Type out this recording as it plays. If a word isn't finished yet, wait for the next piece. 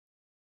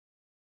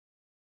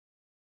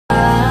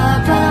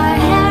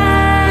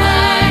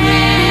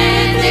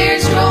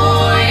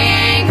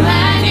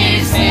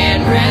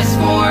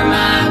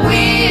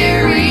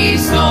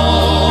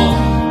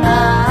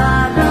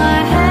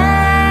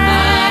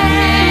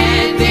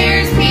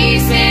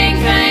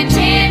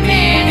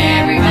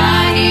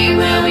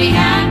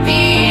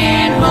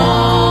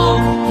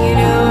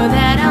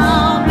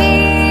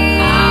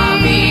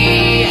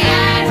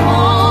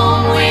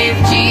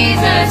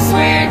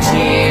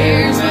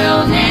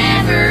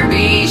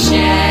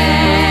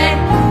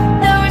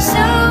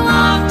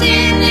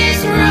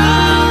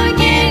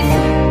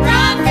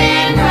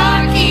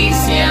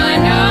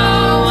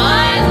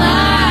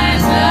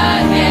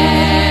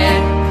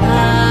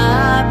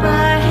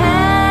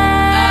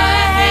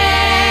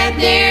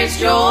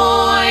joy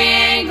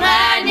and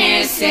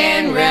gladness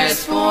and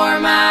rest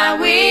for my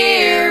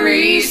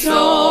weary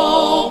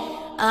soul.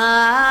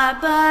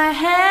 Up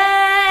ahead,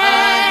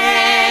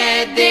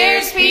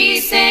 there's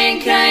peace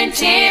and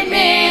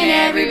contentment.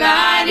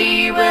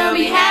 Everybody will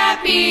be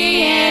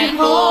happy and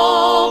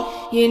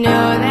whole. you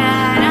know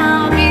that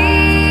I'll be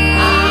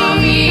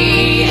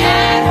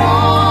at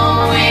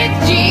home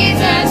with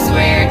Jesus,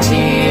 where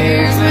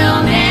tears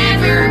will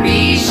never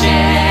be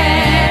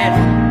shed.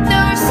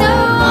 Though so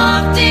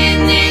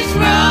Often this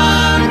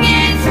road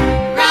gets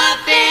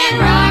rough and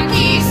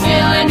rocky,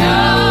 still I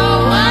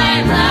know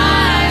what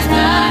lies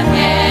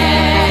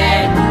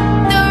ahead.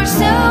 though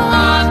so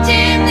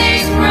Often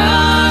this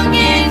road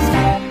gets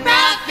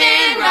rough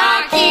and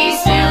rocky,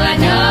 still I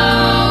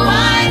know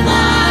what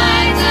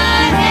lies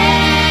ahead.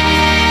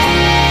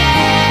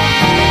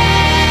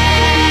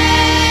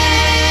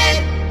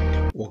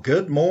 Well,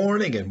 good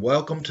morning and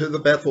welcome to the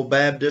Bethel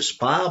Baptist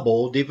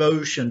Bible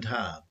Devotion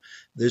Time.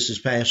 This is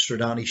Pastor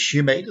Donnie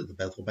Shoemate of the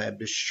Bethel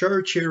Baptist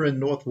Church here in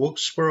North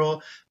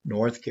Wilkesboro,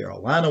 North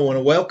Carolina. I want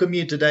to welcome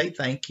you today.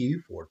 Thank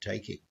you for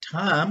taking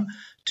time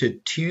to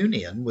tune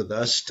in with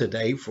us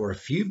today for a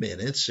few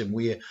minutes, and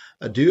we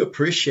do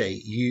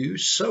appreciate you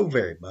so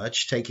very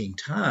much taking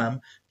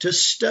time to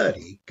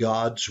study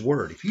God's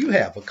Word. If you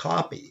have a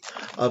copy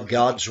of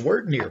God's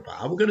Word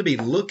nearby, we're going to be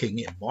looking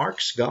in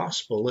Mark's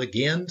Gospel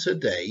again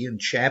today in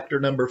chapter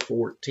number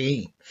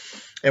 14.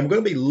 And we're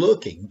going to be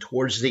looking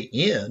towards the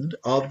end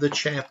of the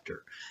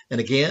chapter. And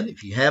again,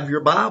 if you have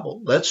your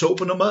Bible, let's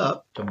open them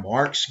up to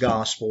Mark's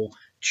Gospel,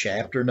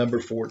 chapter number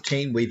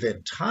 14. We've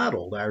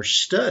entitled our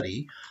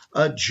study,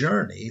 A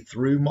Journey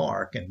Through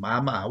Mark. And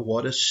my,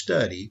 what a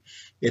study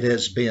it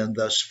has been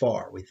thus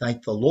far. We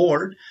thank the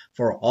Lord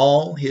for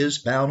all his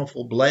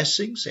bountiful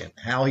blessings and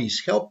how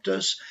he's helped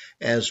us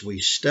as we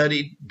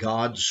studied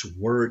God's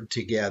Word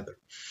together.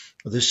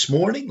 This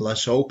morning,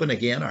 let's open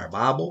again our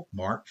Bible,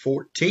 Mark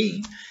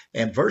 14,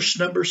 and verse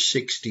number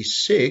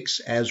 66,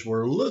 as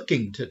we're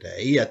looking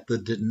today at the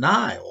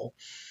denial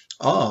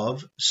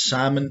of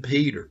Simon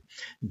Peter.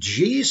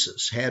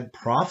 Jesus had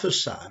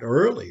prophesied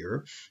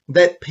earlier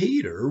that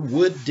Peter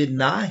would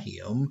deny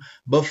him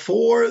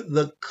before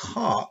the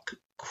cock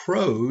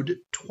crowed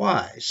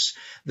twice,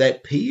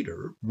 that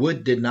Peter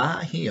would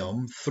deny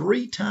him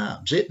 3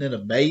 times. Isn't it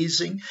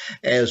amazing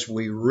as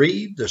we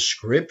read the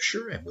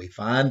scripture and we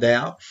find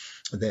out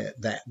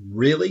that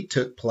really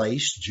took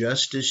place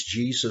just as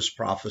Jesus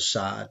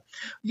prophesied?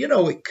 You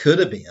know, it could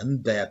have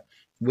been that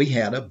we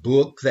had a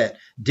book that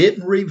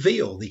didn't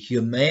reveal the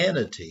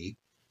humanity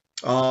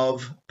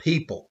of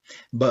people,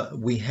 but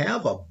we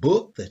have a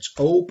book that's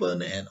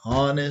open and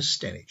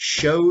honest, and it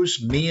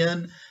shows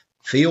men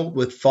filled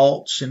with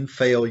faults and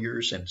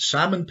failures. And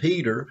Simon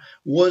Peter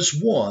was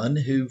one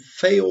who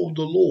failed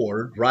the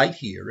Lord right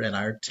here in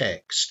our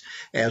text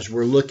as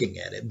we're looking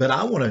at it. But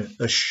I want to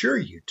assure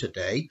you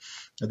today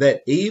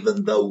that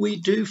even though we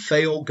do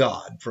fail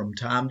God from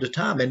time to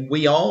time, and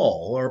we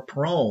all are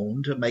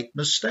prone to make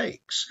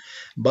mistakes,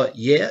 but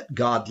yet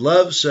God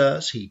loves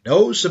us. He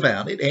knows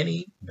about it, and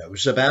he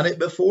knows about it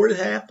before it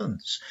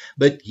happens.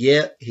 But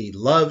yet he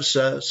loves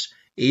us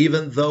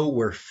even though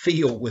we're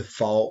filled with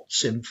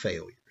faults and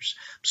failures.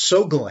 I'm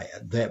so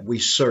glad that we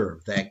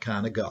serve that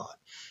kind of God.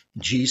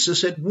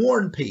 Jesus had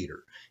warned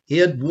Peter. He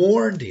had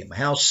warned him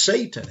how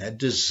Satan had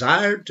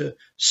desired to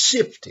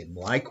sift him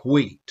like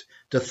wheat,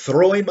 to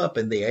throw him up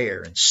in the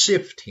air and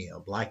sift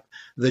him like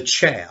the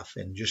chaff,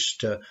 and just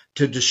to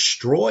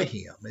destroy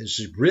him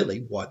is really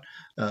what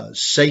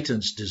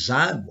Satan's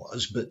design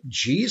was. But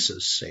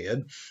Jesus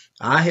said,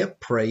 I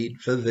have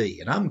prayed for thee.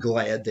 And I'm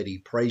glad that he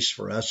prays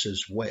for us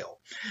as well.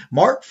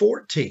 Mark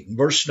 14,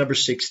 verse number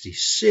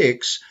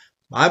 66,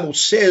 the Bible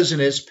says,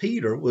 and as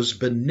Peter was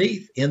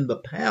beneath in the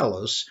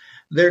palace,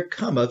 there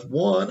cometh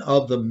one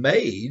of the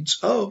maids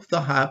of the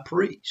high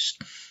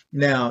priest.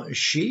 Now,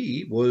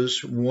 she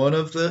was one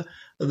of the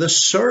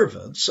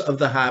servants of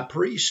the high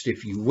priest,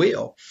 if you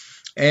will.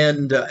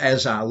 And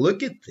as I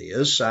look at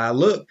this, I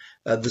look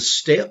at the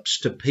steps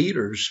to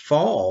Peter's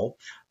fall.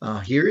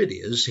 Here it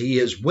is. He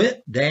has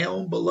went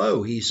down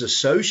below. He's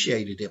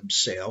associated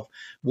himself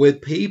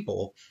with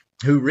people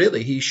who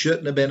really he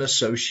shouldn't have been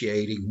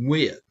associating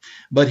with.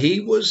 But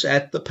he was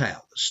at the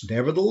palace.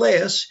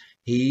 Nevertheless,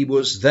 he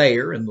was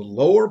there in the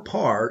lower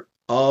part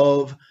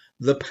of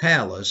the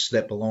palace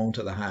that belonged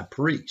to the high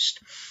priest.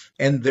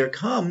 And there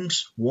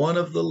comes one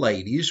of the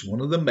ladies,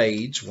 one of the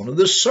maids, one of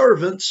the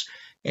servants,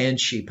 and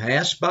she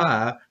passed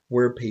by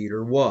where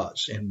Peter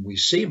was. And we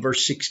see in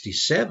verse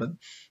 67,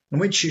 and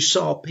when she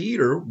saw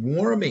Peter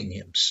warming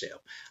himself,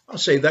 I'll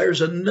say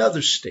there's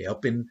another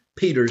step in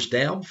Peter's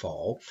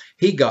downfall.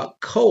 He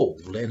got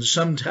cold. And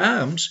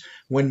sometimes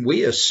when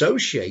we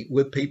associate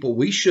with people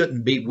we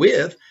shouldn't be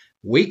with,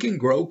 we can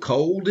grow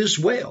cold as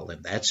well.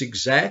 And that's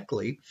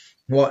exactly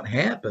what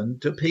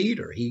happened to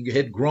Peter. He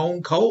had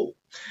grown cold.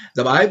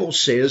 The Bible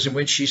says, and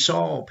when she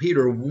saw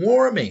Peter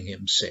warming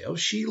himself,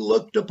 she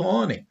looked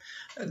upon him.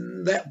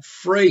 And that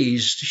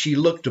phrase, she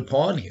looked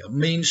upon him,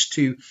 means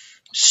to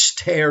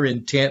stare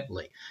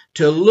intently,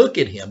 to look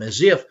at him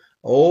as if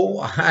Oh,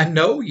 I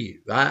know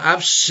you.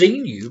 I've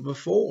seen you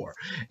before.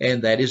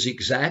 And that is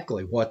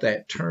exactly what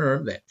that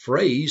term, that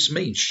phrase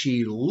means.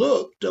 She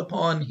looked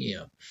upon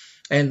him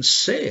and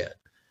said,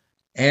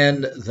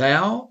 and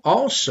thou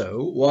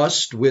also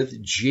wast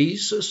with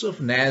Jesus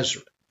of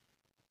Nazareth.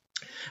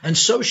 And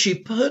so she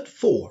put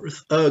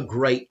forth a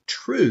great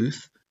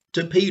truth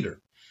to Peter.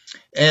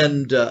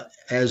 And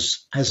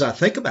as I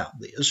think about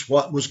this,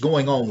 what was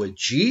going on with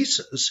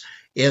Jesus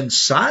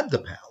inside the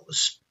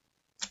palace,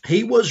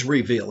 he was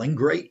revealing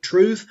great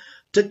truth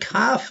to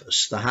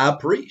Caiaphas, the high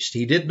priest.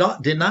 He did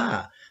not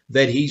deny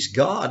that he's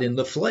God in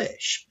the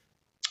flesh.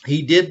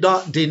 He did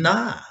not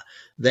deny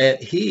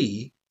that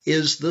he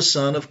is the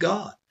Son of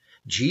God.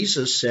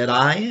 Jesus said,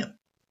 I am.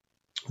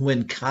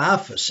 When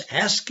Caiaphas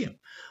asked him,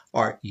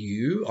 Are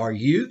you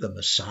the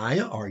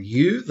Messiah? Are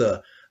you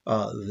the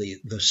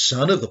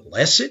Son of the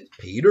Blessed?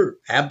 Peter,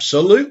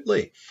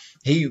 absolutely.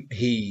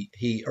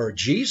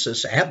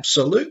 Jesus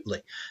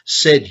absolutely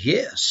said,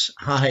 yes,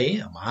 I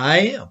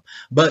am.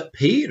 But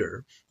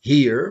Peter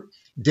here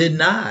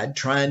denied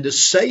trying to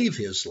save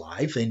his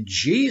life, and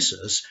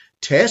Jesus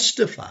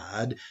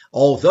testified,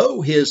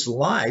 although his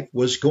life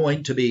was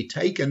going to be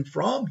taken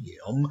from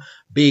him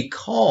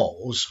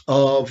because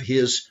of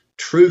his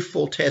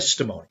truthful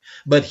testimony.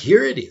 But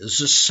here it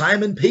is,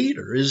 Simon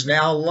Peter is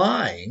now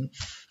lying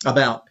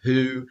about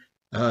who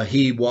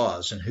he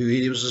was and who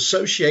he was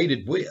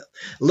associated with.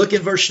 Look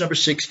in verse number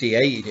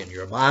 68 in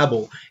your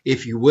Bible,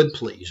 if you would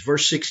please.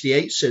 Verse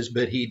 68 says,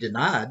 But he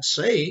denied,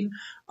 saying,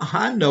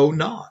 I know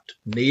not,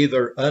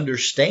 neither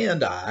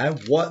understand I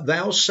what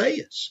thou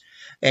sayest.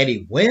 And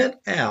he went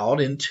out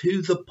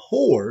into the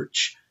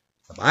porch,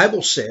 the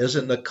Bible says,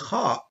 and the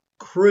cock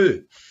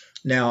crew.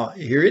 Now,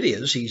 here it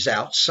is. He's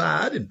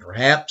outside, and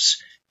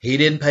perhaps he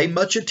didn't pay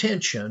much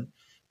attention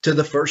to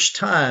the first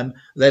time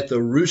that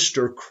the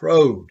rooster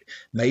crowed.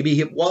 Maybe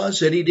it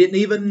was that he didn't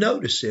even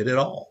notice it at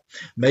all.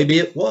 Maybe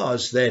it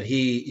was that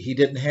he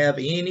didn't have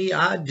any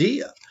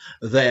idea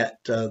that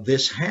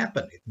this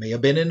happened. It may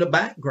have been in the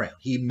background.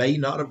 He may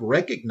not have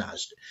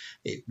recognized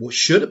it. It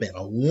should have been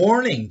a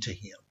warning to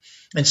him.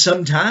 And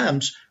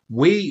sometimes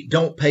we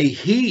don't pay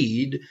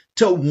heed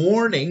to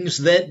warnings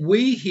that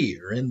we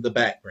hear in the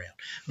background.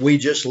 We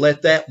just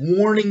let that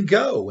warning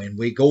go, and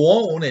we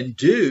go on and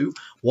do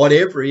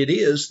whatever it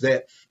is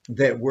that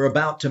we're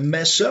about to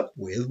mess up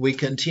with. We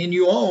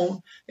continue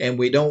on, and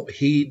we don't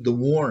heed the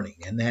warning.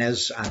 And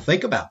as I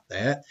think about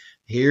that,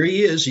 here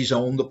he is. He's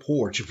on the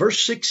porch.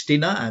 Verse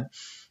 69,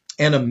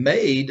 And a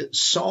maid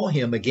saw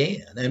him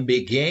again, and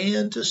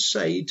began to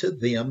say to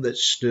them that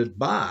stood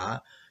by,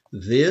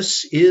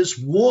 This is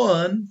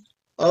one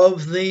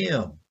of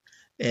them.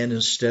 And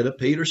instead of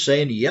Peter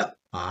saying, Yep,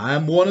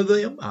 I'm one of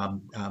them.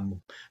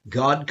 I'm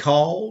God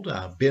called.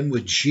 I've been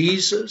with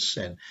Jesus,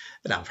 and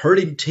I've heard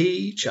him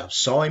teach. I've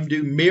saw him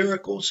do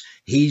miracles.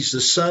 He's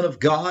the Son of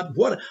God.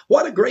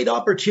 What a great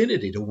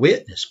opportunity to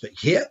witness.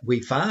 But yet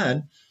we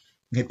find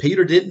that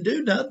Peter didn't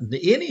do nothing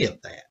to any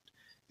of that.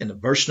 In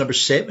verse number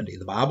 70,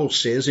 the Bible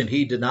says, And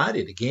he denied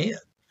it again.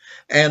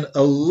 And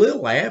a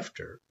little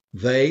after,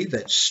 they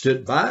that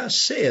stood by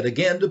said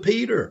again to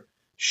Peter,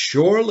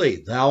 Surely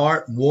thou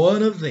art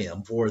one of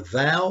them, for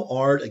thou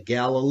art a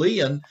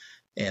Galilean,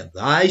 and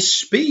thy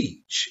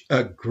speech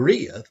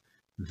agreeth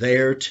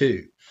thereto.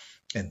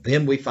 And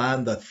then we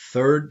find the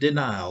third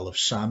denial of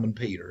Simon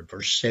Peter in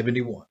verse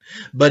 71.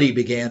 But he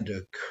began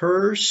to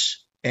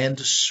curse and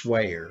to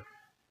swear,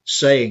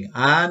 saying,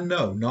 I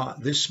know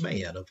not this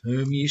man of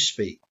whom ye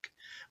speak.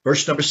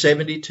 Verse number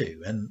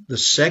 72, And the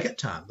second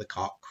time the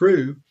cock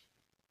crew,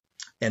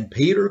 and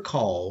Peter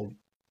called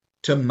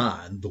to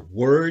mind the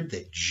word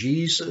that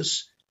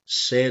Jesus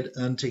said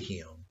unto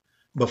him,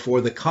 Before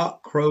the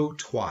cock crow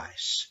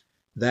twice,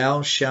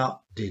 thou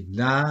shalt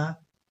deny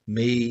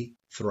me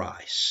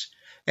thrice.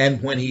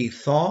 And when he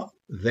thought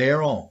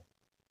thereon,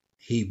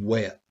 he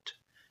wept.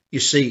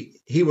 You see,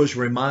 he was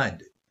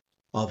reminded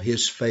of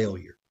his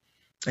failure,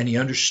 and he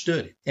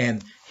understood it.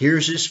 And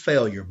here's his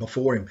failure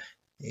before him.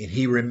 And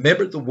he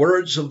remembered the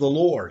words of the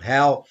Lord,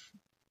 how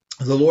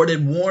the Lord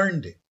had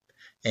warned him.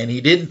 And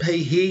he didn't pay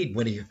heed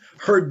when he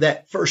heard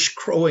that first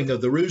crowing of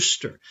the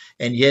rooster.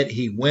 And yet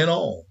he went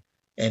on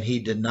and he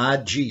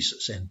denied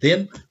Jesus. And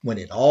then when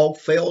it all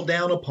fell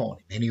down upon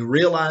him and he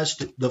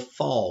realized the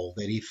fall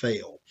that he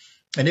fell,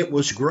 and it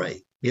was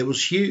great, it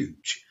was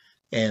huge,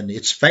 and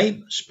it's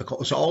famous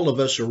because all of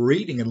us are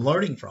reading and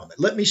learning from it.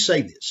 Let me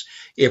say this.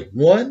 If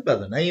one by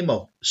the name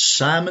of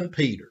Simon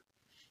Peter,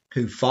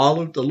 who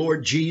followed the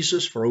Lord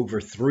Jesus for over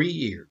 3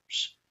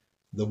 years,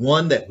 the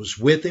one that was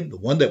with him, the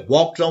one that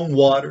walked on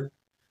water,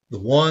 the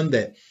one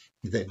that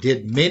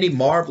did many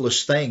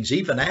marvelous things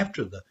even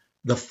after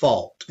the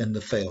fault and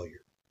the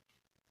failure.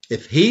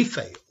 If he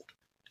failed,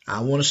 I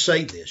want to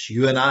say this,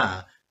 you and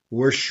I,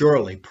 we're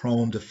surely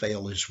prone to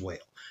fail as well.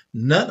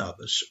 None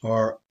of us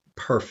are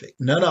perfect.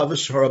 None of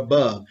us are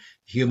above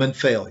human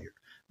failure.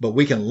 But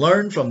we can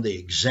learn from the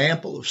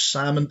example of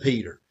Simon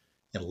Peter.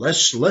 And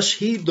let's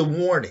heed the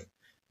warning.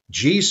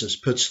 Jesus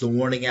puts the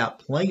warning out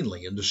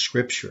plainly in the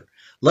Scripture.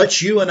 Let's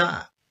you and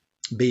I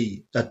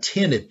be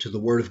attentive to the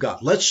Word of God.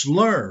 Let's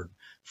learn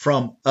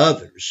from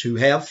others who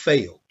have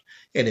failed.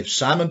 And if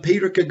Simon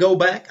Peter could go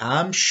back,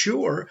 I'm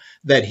sure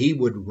that he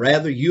would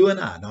rather you and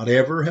I not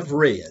ever have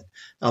read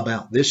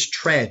about this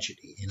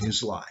tragedy in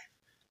his life.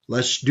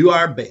 Let's do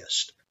our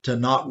best to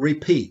not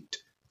repeat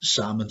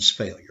Simon's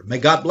failure. May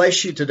God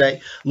bless you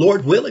today.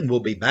 Lord willing, we'll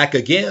be back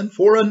again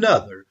for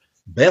another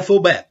Bethel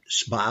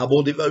Baptist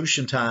Bible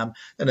devotion time.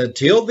 And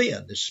until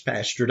then, this is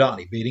Pastor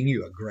Donnie bidding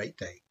you a great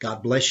day.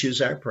 God bless you is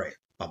our prayer.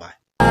 Bye-bye.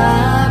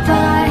 Up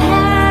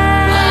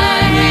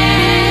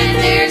Ahead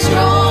there's joy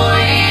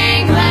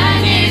and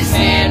gladness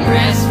and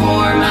rest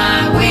for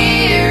my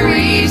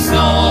weary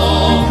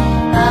soul.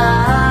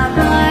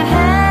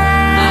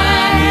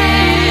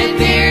 Ahead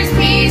there's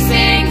peace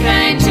and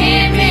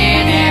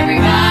contentment.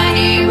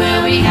 Everybody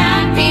will be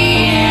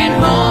happy and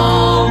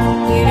whole.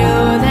 you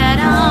know that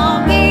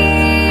I'll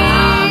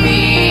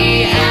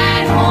be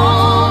at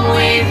home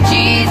with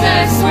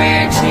Jesus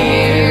where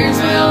tears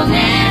will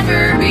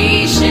never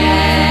be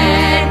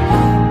shed.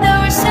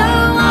 though so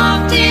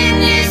Often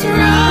this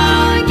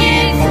road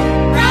gets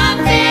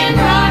rough and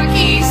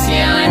rocky,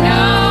 still I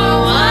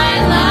know what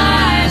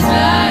lies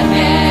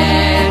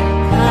ahead.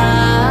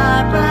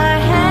 up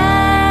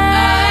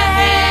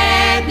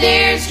Ahead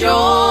there's joy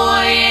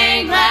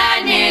and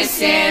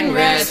gladness and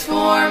rest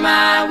for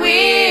my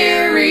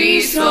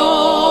weary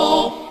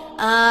soul.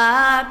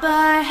 up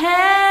Ahead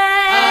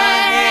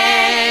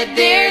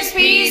there's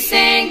peace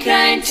and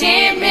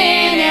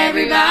contentment.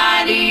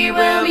 Everybody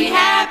will be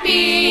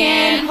happy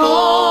and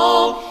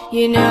whole.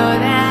 you know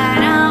that